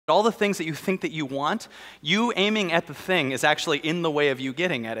All the things that you think that you want, you aiming at the thing is actually in the way of you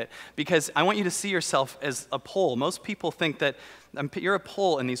getting at it. Because I want you to see yourself as a pole. Most people think that you're a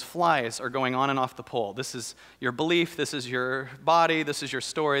pole and these flies are going on and off the pole. This is your belief, this is your body, this is your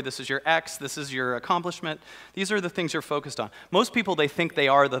story, this is your ex, this is your accomplishment. These are the things you're focused on. Most people, they think they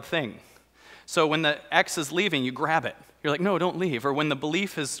are the thing. So when the ex is leaving, you grab it. You're like, no, don't leave. Or when the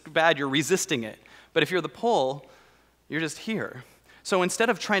belief is bad, you're resisting it. But if you're the pole, you're just here. So instead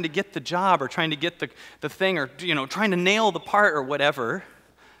of trying to get the job or trying to get the thing or trying to nail the part or whatever,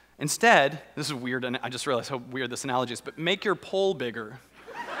 instead, this is weird, and I just realized how weird this analogy is, but make your pole bigger.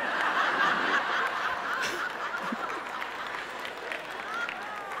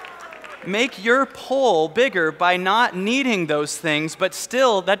 Make your pole bigger by not needing those things, but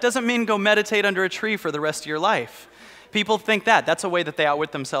still, that doesn't mean go meditate under a tree for the rest of your life. People think that's a way that they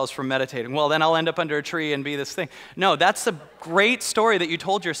outwit themselves from meditating. Well, then I'll end up under a tree and be this thing. No, that's a great story that you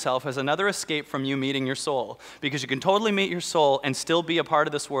told yourself as another escape from you meeting your soul. Because you can totally meet your soul and still be a part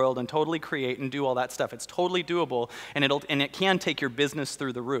of this world and totally create and do all that stuff. It's totally doable, and it can take your business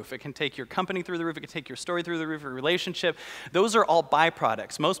through the roof. It can take your company through the roof. It can take your story through the roof, your relationship. Those are all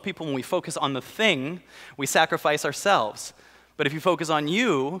byproducts. Most people, when we focus on the thing, we sacrifice ourselves. But if you focus on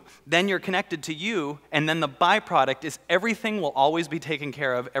you, then you're connected to you, and then the byproduct is everything will always be taken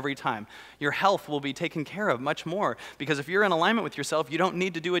care of every time. Your health will be taken care of much more, because if you're in alignment with yourself, you don't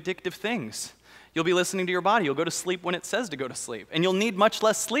need to do addictive things. You'll be listening to your body. You'll go to sleep when it says to go to sleep, and you'll need much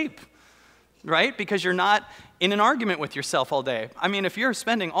less sleep, right? Because you're not in an argument with yourself all day. I mean, if you're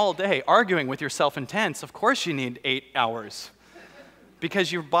spending all day arguing with yourself intense, of course you need 8 hours,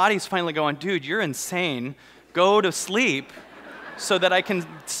 because your body's finally going, dude, you're insane. Go to sleep, so that I can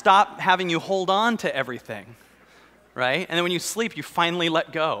stop having you hold on to everything, right? And then when you sleep, you finally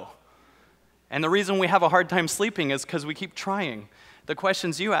let go. And the reason we have a hard time sleeping is because we keep trying. The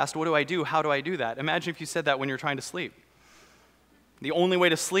questions you asked, what do I do? How do I do that? Imagine if you said that when you're trying to sleep. The only way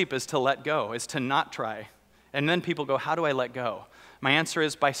to sleep is to let go, is to not try. And then people go, how do I let go? My answer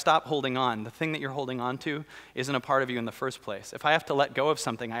is by stop holding on. The thing that you're holding on to isn't a part of you in the first place. If I have to let go of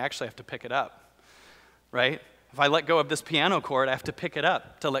something, I actually have to pick it up, right? If I let go of this piano chord, I have to pick it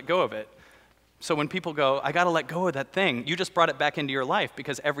up to let go of it. So when people go, I got to let go of that thing, you just brought it back into your life,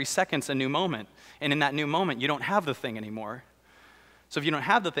 because every second's a new moment. And in that new moment, you don't have the thing anymore. So if you don't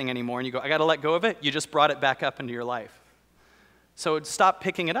have the thing anymore and you go, I got to let go of it, you just brought it back up into your life. So stop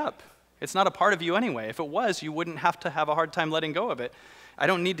picking it up. It's not a part of you anyway. If it was, you wouldn't have to have a hard time letting go of it. I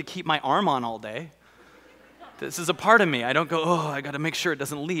don't need to keep my arm on all day. This is a part of me. I don't go, oh, I got to make sure it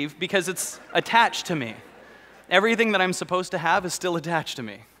doesn't leave, because it's attached to me. Everything that I'm supposed to have is still attached to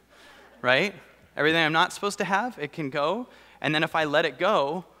me, right? Everything I'm not supposed to have, it can go. And then if I let it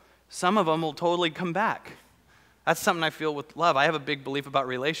go, some of them will totally come back. That's something I feel with love. I have a big belief about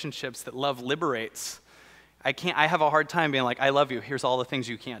relationships that love liberates. I have a hard time being like, I love you, here's all the things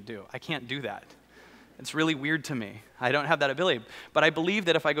you can't do. I can't do that. It's really weird to me. I don't have that ability. But I believe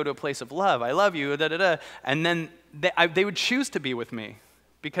that if I go to a place of love, I love you, and then they would choose to be with me,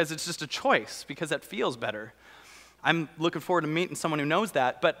 because it's just a choice, because that feels better. I'm looking forward to meeting someone who knows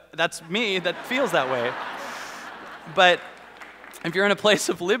that, but that's me that feels that way. But if you're in a place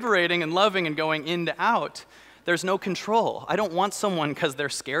of liberating and loving and going in to out, there's no control. I don't want someone because they're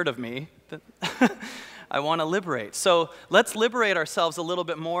scared of me. I want to liberate. So let's liberate ourselves a little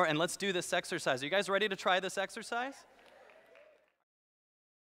bit more, and let's do this exercise. Are you guys ready to try this exercise?